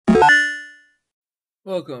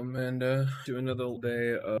Welcome and to another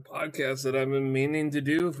day of podcast that I've been meaning to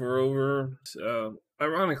do for over.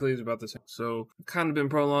 Ironically, it's about this. So kind of been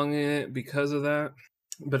prolonging it because of that.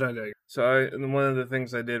 But I dig. And one of the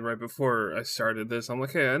things I did right before I started this, I'm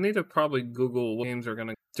like, hey, I need to probably Google what games are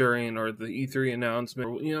gonna during or the E3 announcement,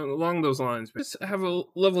 or, along those lines. Just have a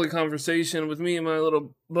lovely conversation with me and my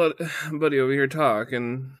little buddy over here talk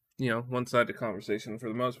and. One-sided conversation for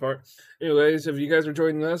the most part. Anyways, if you guys are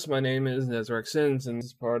joining us, my name is Nezarek Sins, and this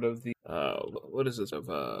is part of the what is this of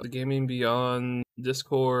the Gaming Beyond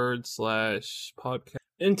Discord / podcast.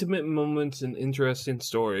 Intimate moments and interesting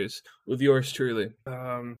stories with yours truly.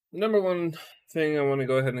 Number one thing I want to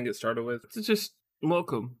go ahead and get started with is just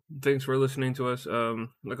welcome. Thanks for listening to us.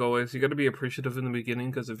 Like always, you got to be appreciative in the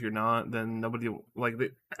beginning because if you're not, then nobody you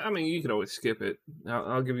could always skip it.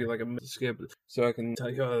 I'll give you like a minute to skip it so I can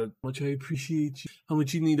tell you how much I appreciate you, how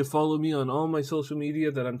much you need to follow me on all my social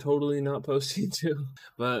media that I'm totally not posting to.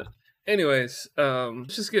 But anyways,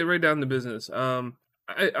 let's just get right down to business. I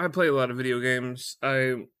play a lot of video games.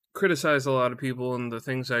 I criticize a lot of people and the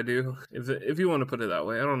things I do. If you want to put it that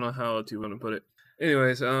way, I don't know how else you want to put it.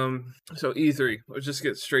 Anyways, so E3. Let's just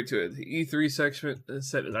get straight to it. The E3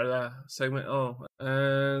 segment. Oh,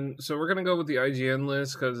 and so we're gonna go with the IGN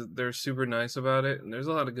list because they're super nice about it, and there's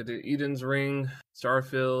a lot of good. Eden's Ring,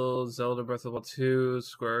 Starfield, Zelda Breath of the Wild 2,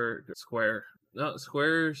 Squares,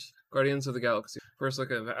 Guardians of the Galaxy. First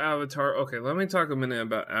look at Avatar. Okay, let me talk a minute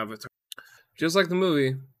about Avatar. Just like the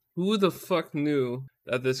movie, who the fuck knew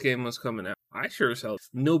that this game was coming out? I sure as hell.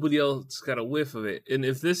 Nobody else got a whiff of it. And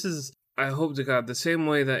if this is, I hope to God, the same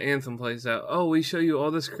way that Anthem plays out, oh, we show you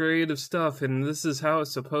all this creative stuff and this is how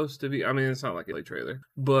it's supposed to be. I mean, it's not like a trailer,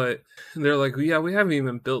 but they're like, yeah, we haven't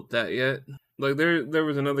even built that yet. Like there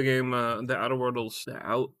was another game, the Outer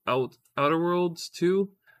Worlds 2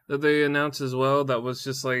 that they announced as well. That was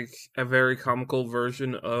just like a very comical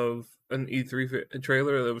version of an E3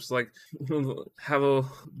 trailer that was like have a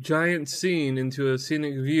giant scene into a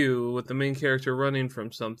scenic view with the main character running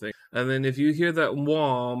from something, and then if you hear that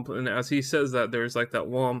womp, and as he says that, there's like that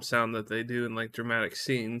womp sound that they do in like dramatic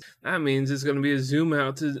scenes, that means it's going to be a zoom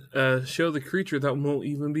out to show the creature that won't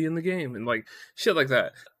even be in the game, and like shit like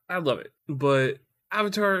that. I love it. But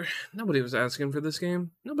Avatar, nobody was asking for this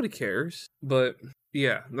game, nobody cares, but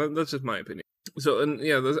yeah, that's just my opinion. So, and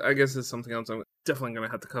yeah, I guess it's something else I'm definitely going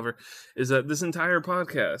to have to cover, is that this entire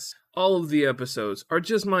podcast, all of the episodes, are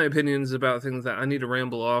just my opinions about things that I need to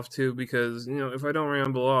ramble off to, because, if I don't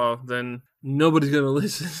ramble off, then nobody's going to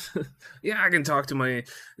listen. Yeah, I can talk to my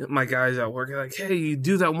guys at work, like, hey, you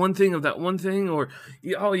do that one thing of that one thing, or,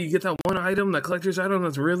 oh, you get that one item, that collector's item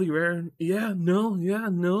that's really rare. Yeah, no.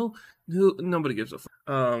 Nobody gives a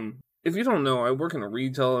fuck. If you don't know, I work in a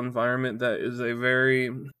retail environment that is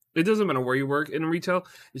it doesn't matter where you work in retail.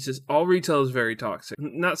 It's just all retail is very toxic.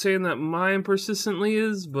 Not saying that mine persistently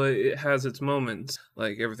is, but it has its moments,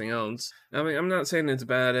 like everything else. I mean, I'm not saying it's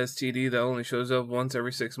bad STD that only shows up once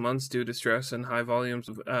every 6 months due to stress and high volumes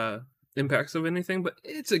of impacts of anything, but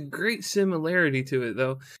it's a great similarity to it,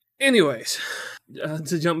 though. Anyways,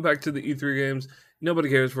 to jump back to the E3 games, nobody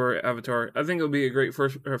cares for Avatar. I think it'll be a great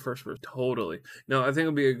first person. Totally. No, I think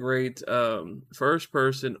it'll be a great first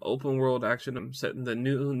person open world action set in the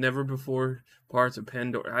new, never before parts of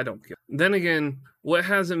Pandora. I don't care. Then again, what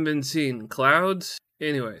hasn't been seen? Clouds?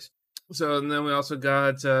 Anyways. So, and then we also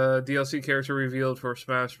got DLC character revealed for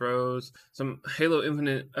Smash Bros. Some Halo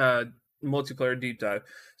Infinite multiplayer deep dive.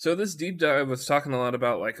 So this deep dive was talking a lot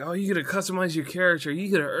about like, oh, you gotta customize your character,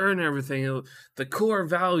 you gotta earn everything, the core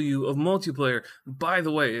value of multiplayer. By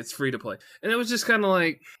the way, it's free to play. And it was just kind of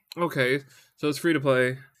like, okay, so it's free to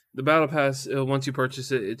play. The battle pass, once you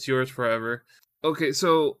purchase it, it's yours forever. Okay,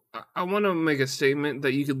 so I want to make a statement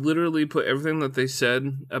that you could literally put everything that they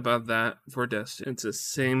said about that for Destiny. It's the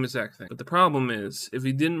same exact thing. But the problem is, if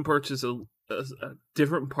you didn't purchase a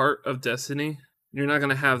different part of Destiny, you're not going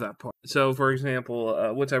to have that part. So, for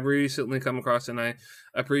example, which I've recently come across, and I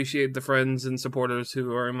appreciate the friends and supporters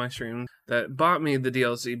who are in my stream that bought me the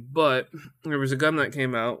DLC, but there was a gun that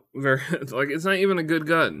came out, it's not even a good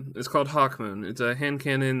gun. It's called Hawkmoon. It's a hand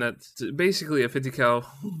cannon that's basically a 50 cal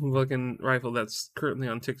looking rifle that's currently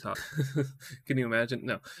on TikTok. Can you imagine?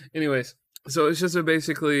 No. Anyways, so it's just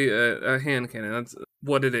basically a hand cannon. That's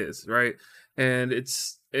what it is, right? And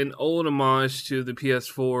it's an old homage to the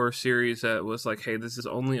PS4 series that was like, hey, this is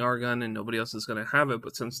only our gun and nobody else is going to have it.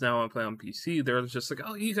 But since now I play on PC, they're just like,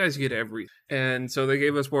 oh, you guys get everything. And so they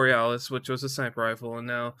gave us Borealis, which was a sniper rifle. And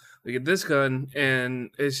now we get this gun. And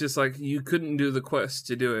it's just like, you couldn't do the quest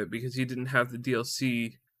to do it because you didn't have the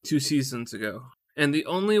DLC 2 seasons ago. And the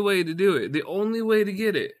only way to do it, the only way to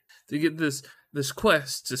get it, to get this this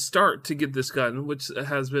quest to start to get this gun, which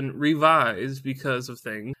has been revised because of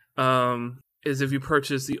things, is if you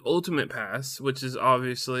purchase the Ultimate Pass, which is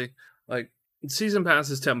obviously like season pass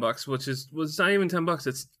is $10, which was not even $10.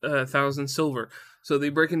 It's 1,000 silver. So they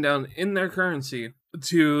break it down in their currency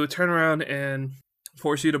to turn around and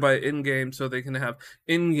force you to buy in-game, so they can have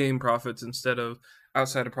in-game profits instead of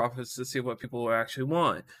outside of profits to see what people actually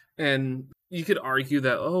want. And you could argue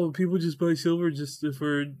that, oh, people just buy silver just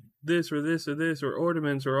for this or this or this or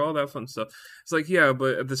ornaments or all that fun stuff. It's like, yeah,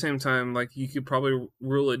 but at the same time, like, you could probably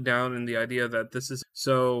rule it down in the idea that this is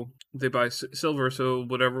so they buy silver, so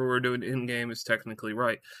whatever we're doing in game is technically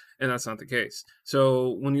right, and that's not the case.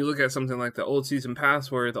 So when you look at something like the old season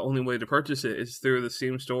pass, where the only way to purchase it is through the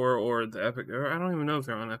Steam store or the Epic, or I don't even know if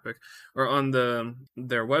they're on Epic or on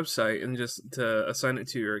their website, and just to assign it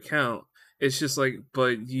to your account. It's just like,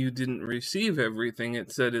 but you didn't receive everything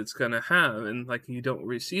it said it's going to have. And like, you don't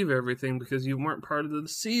receive everything because you weren't part of the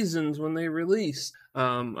seasons when they released.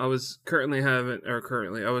 I was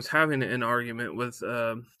I was having an argument with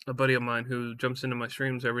a buddy of mine who jumps into my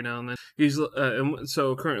streams every now and then. He's and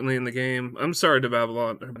so currently in the game, I'm sorry to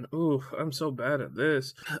Babylon. Ooh, I'm so bad at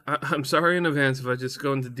this. I'm sorry in advance if I just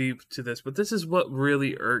go into deep to this, but this is what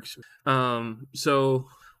really irks me. So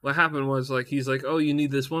what happened was, like, he's like, oh, you need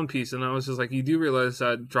this one piece. And I was just like, you do realize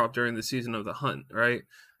that dropped during the season of the hunt, right?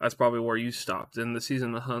 That's probably where you stopped. And the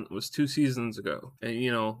season of the hunt was 2 seasons ago. And,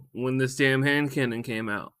 you know, when this damn hand cannon came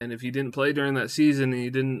out. And if you didn't play during that season and you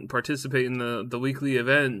didn't participate in the weekly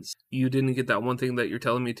events, you didn't get that one thing that you're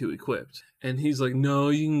telling me to equip. And he's like, no,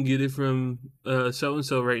 you can get it from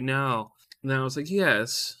so-and-so right now. And I was like,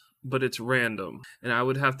 yes, but it's random, and I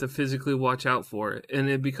would have to physically watch out for it, and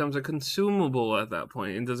it becomes a consumable at that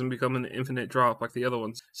point. It doesn't become an infinite drop like the other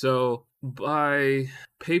ones. So by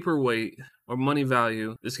paperweight or money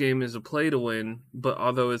value, this game is a play to win, but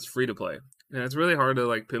although it's free to play. And it's really hard to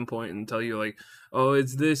like pinpoint and tell you like, oh,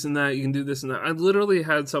 it's this and that, you can do this and that. I literally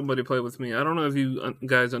had somebody play with me. I don't know if you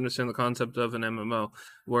guys understand the concept of an MMO,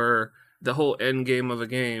 where the whole end game of a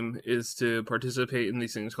game is to participate in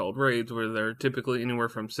these things called raids, where they're typically anywhere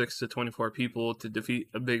from 6 to 24 people to defeat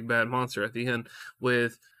a big bad monster at the end,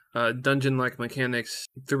 with dungeon-like mechanics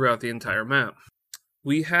throughout the entire map.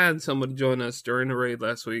 We had somebody join us during a raid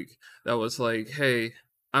last week that was like, hey,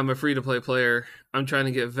 I'm a free-to-play player. I'm trying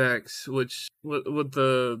to get Vex, which with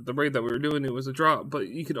the raid that we were doing, it was a drop, but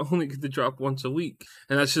you could only get the drop once a week.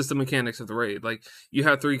 And that's just the mechanics of the raid. Like, you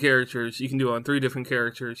have 3 characters. You can do it on 3 different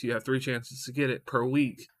characters. You have 3 chances to get it per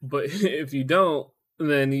week. But if you don't,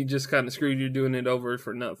 then you just kind of screwed. You're doing it over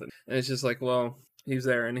for nothing. And it's just like, well, he was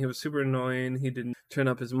there, and he was super annoying. He didn't turn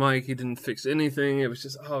up his mic. He didn't fix anything. It was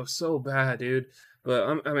just, oh, so bad, dude. But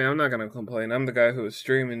I'm not going to complain. I'm the guy who is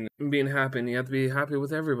streaming and being happy, and you have to be happy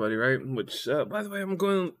with everybody, right? Which, by the way, I'm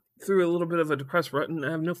going through a little bit of a depressed rut, and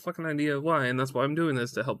I have no fucking idea why, and that's why I'm doing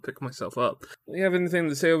this, to help pick myself up. You have anything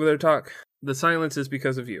to say over there, Talk? The silence is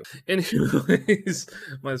because of you. Anyways,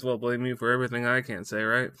 might as well blame me for everything I can't say,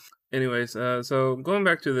 right? Anyways, so going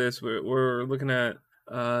back to this, we're looking at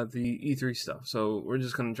the E3 stuff. So we're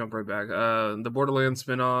just going to jump right back. The Borderlands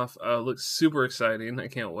spinoff looks super exciting. I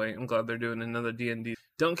can't wait. I'm glad they're doing another D&D.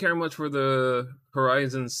 Don't care much for the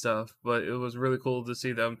Horizon stuff, but it was really cool to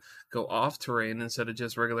see them go off terrain instead of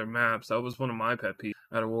just regular maps. That was one of my pet peeves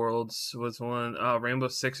out of Worlds, was one Rainbow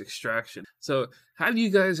Six Extraction. So have you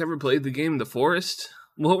guys ever played the game The Forest?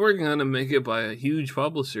 Well, we're going to make it by a huge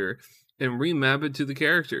publisher and remap it to the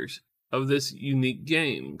characters of this unique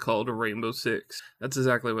game called Rainbow Six. That's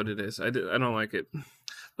exactly what it is. I don't like it.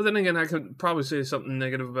 But then again, I could probably say something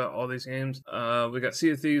negative about all these games. We got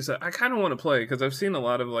Sea of Thieves that I kind of want to play, because I've seen a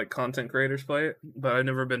lot of like content creators play it, but I've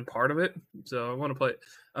never been part of it, so I want to play it.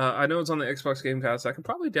 I know it's on the Xbox Game Pass. I could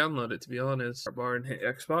probably download it, to be honest. Bar and hit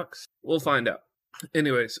Xbox. We'll find out.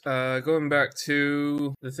 Anyways, going back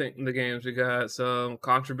to the games, we got some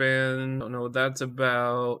Contraband. Don't know what that's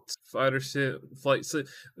about. Flight sim.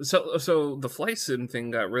 So the flight sim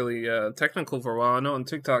thing got really technical for a while. I know on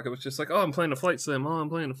TikTok it was just like, oh, I'm playing a flight sim. Oh, I'm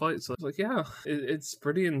playing a flight sim. Like, yeah, it's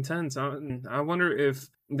pretty intense. I wonder if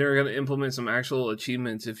they're going to implement some actual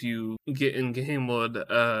achievements if you get in game would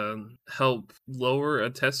help lower a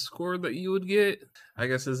test score that you would get, I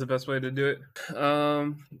guess is the best way to do it.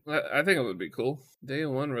 I think it would be cool. Day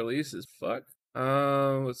 1 release is fuck.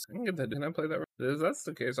 I can get that. Didn't I play that? If that's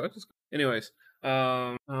the case, I'll just. Anyways, we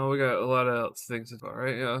got a lot of things to talk,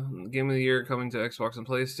 right? Yeah, Game of the Year coming to Xbox and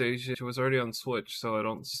PlayStation. It was already on Switch, so I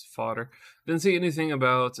don't fodder. Didn't see anything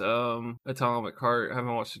about Atomic Heart.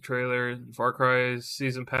 Haven't watched the trailer. Far Cry's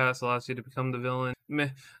season pass allows you to become the villain. Meh.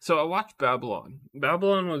 So I watched Babylon.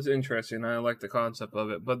 Babylon was interesting. I liked the concept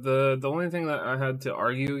of it, but the only thing that I had to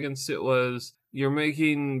argue against it was you're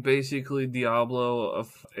making basically Diablo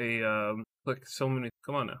of a like so many.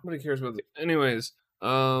 Come on now, nobody cares about it. Anyways,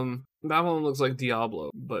 that one looks like Diablo,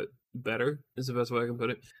 but better is the best way I can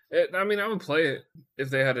put it. I mean, I would play it if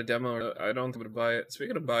they had a demo. I don't think I would buy it.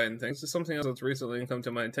 Speaking of buying things, there's something else that's recently come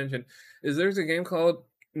to my attention. Is there's a game called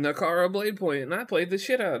Nakara Blade Point, and I played the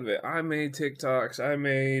shit out of it. I made TikToks. I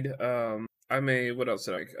made what else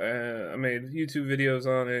did I made YouTube videos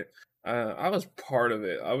on it. I was part of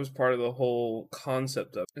it. I was part of the whole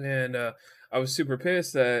concept of it. And I was super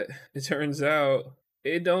pissed that it turns out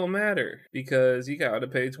it don't matter because you gotta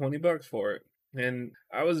pay $20 for it. And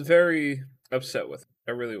I was very upset with it.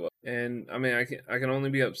 I really was. And I mean I can only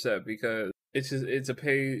be upset because it's a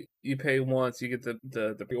pay you pay once, you get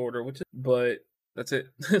the pre-order, but that's it.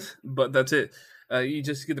 But that's it. You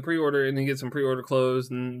just get the pre-order and you get some pre-order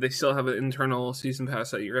clothes, and they still have an internal season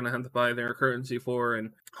pass that you're gonna have to buy their currency for,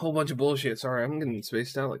 and a whole bunch of bullshit. Sorry, I'm getting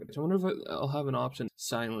spaced out like this. I wonder if I'll have an option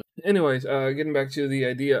silent. Anyways, getting back to the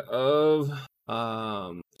idea of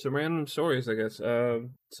some random stories, I guess.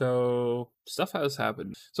 So stuff has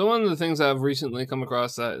happened. So one of the things I've recently come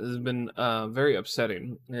across that has been very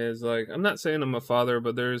upsetting is, like, I'm not saying I'm a father,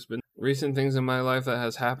 but there's been recent things in my life that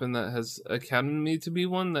has happened that has accounted me to be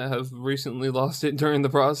one that have recently lost it during the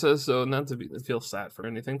process. So not to feel sad for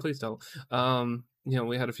anything, please don't.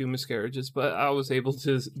 We had a few miscarriages, but I was able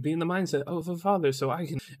to be in the mindset of a father, so I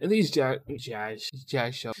can. And these jazz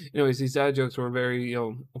show. Anyways, these dad jokes were very,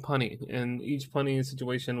 punny, and each punny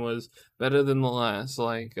situation was better than the last.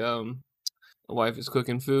 Like, the wife is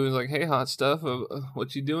cooking food, like, "Hey, hot stuff,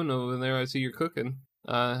 what you doing over there? I see you're cooking.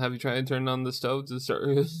 Have you tried to turn on the stove to start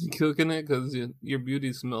cooking it? Because your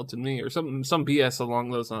beauty's melting me," or some BS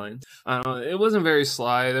along those lines. I don't know. It wasn't very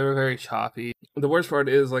sly. They were very choppy. The worst part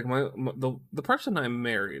is, like, the person I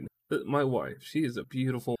married, my wife, she is a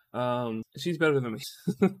beautiful. She's better than me.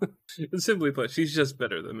 Simply put, she's just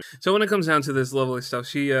better than me. So when it comes down to this lovely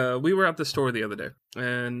stuff, we were at the store the other day,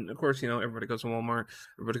 and of course, everybody goes to Walmart,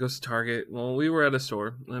 everybody goes to Target. Well, we were at a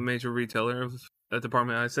store, a major retailer of a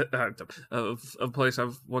department I said of a place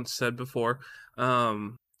I've once said before.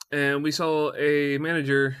 And we saw a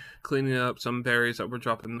manager cleaning up some berries that were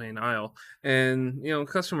dropped in the main aisle. And,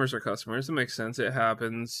 customers are customers. It makes sense. It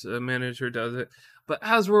happens. A manager does it. But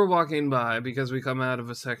as we're walking by, because we come out of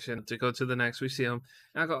a section to go to the next, we see him.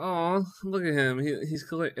 And I go, "Oh, look at him. He's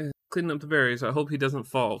cleaning up the berries. I hope he doesn't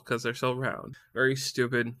fall because they're so round." Very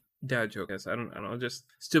stupid dad joke. I don't know. Just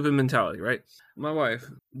stupid mentality, right? My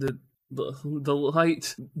wife, the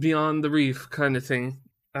light beyond the reef kind of thing.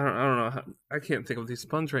 I don't know. I can't think of these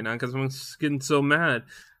puns right now because I'm getting so mad.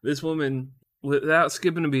 This woman, without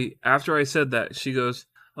skipping a beat, after I said that, she goes,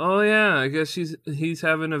 "Oh yeah, I guess he's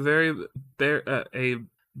having a very bad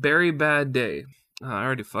day." I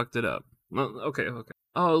already fucked it up. Well, okay.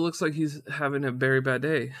 Oh, it looks like he's having a very bad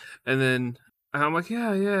day. And then I'm like,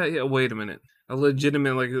 yeah. Wait a minute. A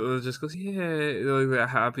legitimate, like, just goes, "Yeah," like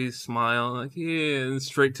that happy smile, like, "Yeah," and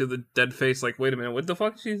straight to the dead face, like, wait a minute, what the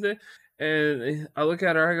fuck she's there? And I look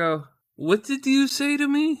at her, I go, "What did you say to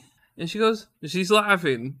me?" And she's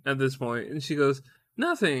laughing at this point, and she goes,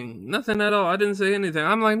 Nothing at all. I didn't say anything."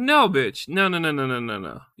 I'm like, "No, bitch,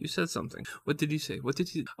 no. You said something. What did you say?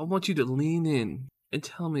 I want you to lean in and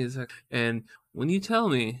tell me exactly. And when you tell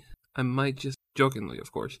me, I might just," jokingly,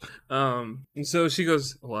 of course. And so she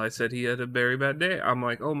goes, "Well, I said he had a very bad day." I'm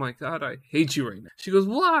like, "Oh my God, I hate you right now." She goes,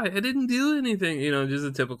 "Why? I didn't do anything." Just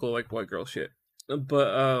a typical, like, white girl shit.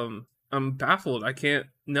 But, I'm baffled. I can't,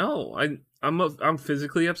 no, I'm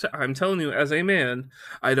physically upset. I'm telling you, as a man,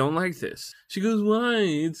 I don't like this. She goes, "Why?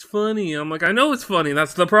 It's funny." I'm like, "I know it's funny.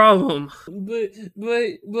 That's the problem."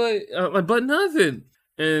 But nothing.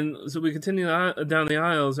 And so we continue down the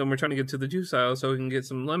aisles, and we're trying to get to the juice aisle so we can get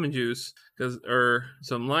some lemon juice, or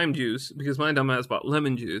some lime juice, because my dumbass bought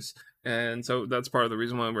lemon juice. And so that's part of the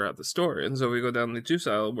reason why we're at the store. And so we go down the juice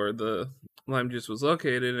aisle where the lime juice was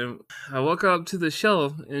located, and I walk up to the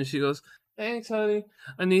shelf, and she goes, "Thanks, honey.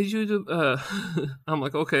 I need you to," I'm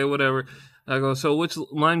like, "Okay, whatever." I go, "So which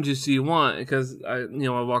lime juice do you want?" Because I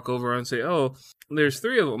walk over and say, "Oh, there's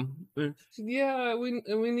 3 of them." She said, "Yeah,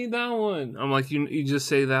 we need that one." I'm like, you just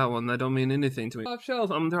say that one. That don't mean anything to me. Top shelf.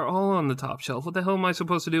 They're all on the top shelf. What the hell am I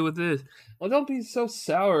supposed to do with this? Well, don't be so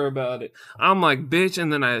sour about it. I'm like, "Bitch,"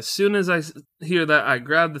 and then as soon as I hear that, I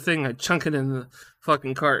grab the thing, I chunk it in the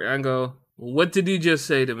fucking cart, and I go, "What did you just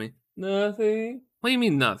say to me?" "Nothing." "What do you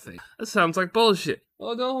mean nothing? That sounds like bullshit."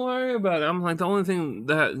 "Oh, don't worry about it." I'm like, the only thing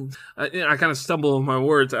that I kind of stumble with my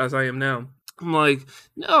words as I am now. I'm like,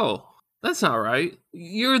 "No, that's not right.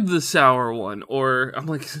 You're the sour one." Or I'm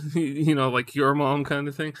like, like your mom kind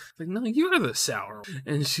of thing. Like, "No, you're the sour one."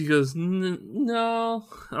 And she goes, "No."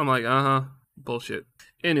 I'm like, "Uh-huh. Bullshit.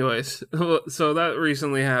 Anyways, so that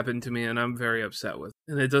recently happened to me, and I'm very upset with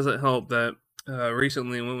it. And it doesn't help that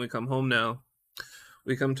recently when we come home now,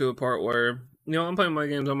 we come to a part where, I'm playing my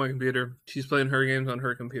games on my computer. She's playing her games on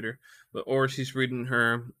her computer. Or she's reading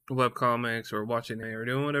her webcomics or watching it or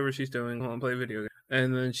doing whatever she's doing while I play video games.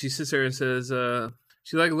 And then she sits there and says,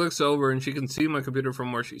 she like looks over and she can see my computer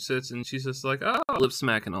from where she sits, and she's just like, oh, lip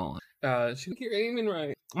smacking all. She's like, you're aiming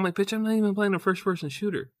right. I'm like, bitch, I'm not even playing a first person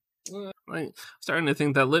shooter. Like, starting to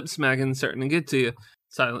think that lip smacking is starting to get to you.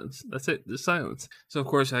 Silence. That's it. Just silence. So of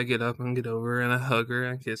course I get up and get over her and I hug her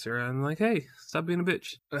and I kiss her and I'm like, hey, stop being a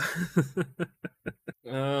bitch.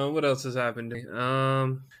 What else has happened to me?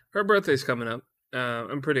 Her birthday's coming up.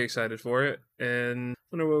 I'm pretty excited for it, and I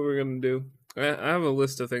wonder what we're gonna do. I have a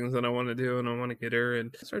list of things that I want to do, and I want to get her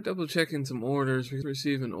and start double checking some orders. We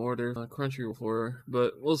receive an order on Crunchyroll for her,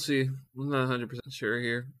 but we'll see. I'm not 100% sure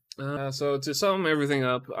here. So to sum everything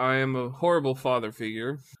up, I am a horrible father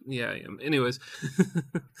figure. Yeah, I am. Anyways,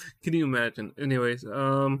 can you imagine? Anyways,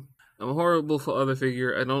 I'm a horrible father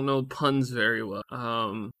figure. I don't know puns very well.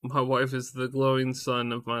 My wife is the glowing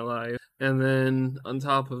sun of my life. And then on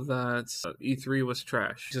top of that, E3 was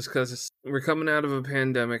trash. Just because we're coming out of a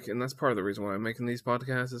pandemic, and that's part of the reason why I'm making these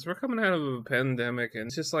podcasts, is we're coming out of a pandemic, and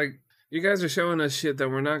it's just like, you guys are showing us shit that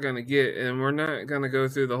we're not going to get, and we're not going to go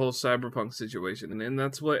through the whole Cyberpunk situation. And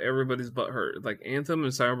that's what everybody's butt hurt. Like, Anthem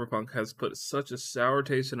and Cyberpunk has put such a sour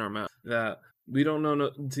taste in our mouth that we don't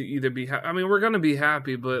know to either be happy. I mean, we're going to be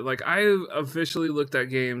happy, but, like, I officially looked at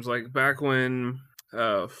games, like, back when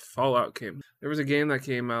Fallout came. There was a game that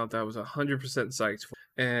came out that I was 100% psyched for.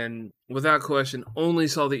 And without question, only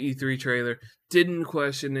saw the E3 trailer. Didn't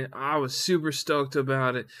question it. I was super stoked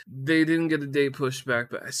about it. They didn't get a date pushed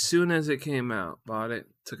back, but as soon as it came out, bought it,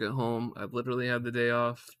 took it home. I literally had the day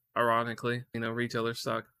off, ironically. Retailers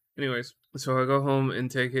suck. Anyways, so I go home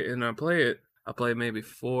and take it and I play it. I play maybe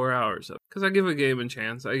 4 hours of it. Because I give a game a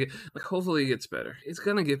chance. Hopefully it gets better. It's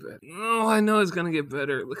gonna get better. Oh, I know it's gonna get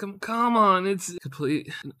better. Come on. It's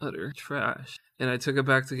complete and utter trash. And I took it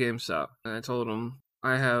back to GameStop. And I told them,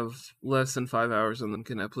 I have less than 5 hours on them.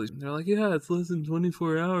 Can I please? And they're like, yeah, it's less than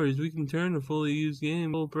 24 hours. We can turn a fully used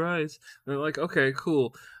game full price. And they're like, okay,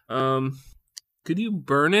 cool. Could you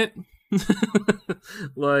burn it?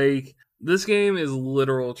 This game is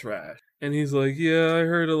literal trash. And he's like, yeah, I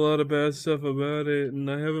heard a lot of bad stuff about it, and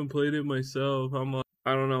I haven't played it myself. I'm like,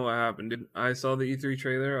 I don't know what happened, dude. I saw the E3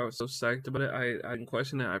 trailer. I was so psyched about it. I didn't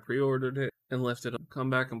question it. I pre-ordered it and left it up.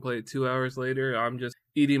 Come back and play it 2 hours later. I'm just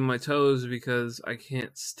eating my toes because I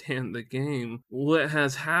can't stand the game. What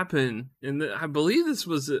has happened, and I believe this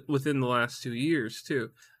was within the last 2 years,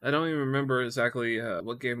 too. I don't even remember exactly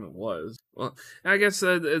what game it was. Well, I guess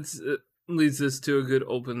it leads this to a good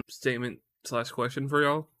open statement / question for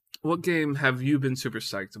y'all. What game have you been super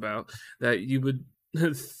psyched about that you would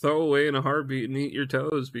throw away in a heartbeat and eat your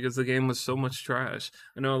toes because the game was so much trash?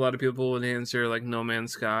 I know a lot of people would answer like No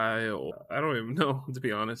Man's Sky, or I don't even know, to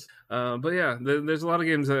be honest. But yeah, there's a lot of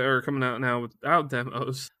games that are coming out now without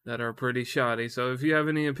demos that are pretty shoddy. So if you have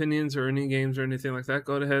any opinions or any games or anything like that,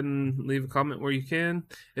 go ahead and leave a comment where you can.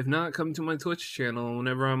 If not, come to my Twitch channel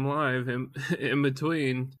whenever I'm live in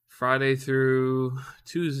between Friday through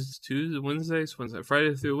Wednesdays,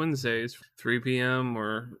 Friday through Wednesdays, 3 p.m.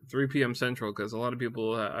 or 3 p.m. Central, because a lot of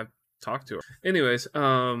people I've talked to. Anyways,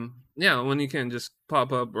 yeah, when you can, just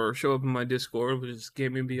pop up or show up in my Discord, which is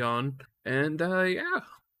Gaming Beyond, and yeah,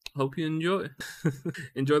 hope you enjoy.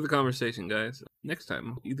 Enjoy the conversation, guys. Next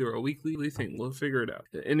time, either a weekly thing, we'll figure it out.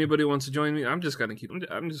 If anybody wants to join me, I'm just gonna keep.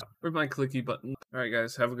 I'm just where's my clicky button? All right,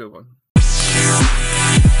 guys, have a good one.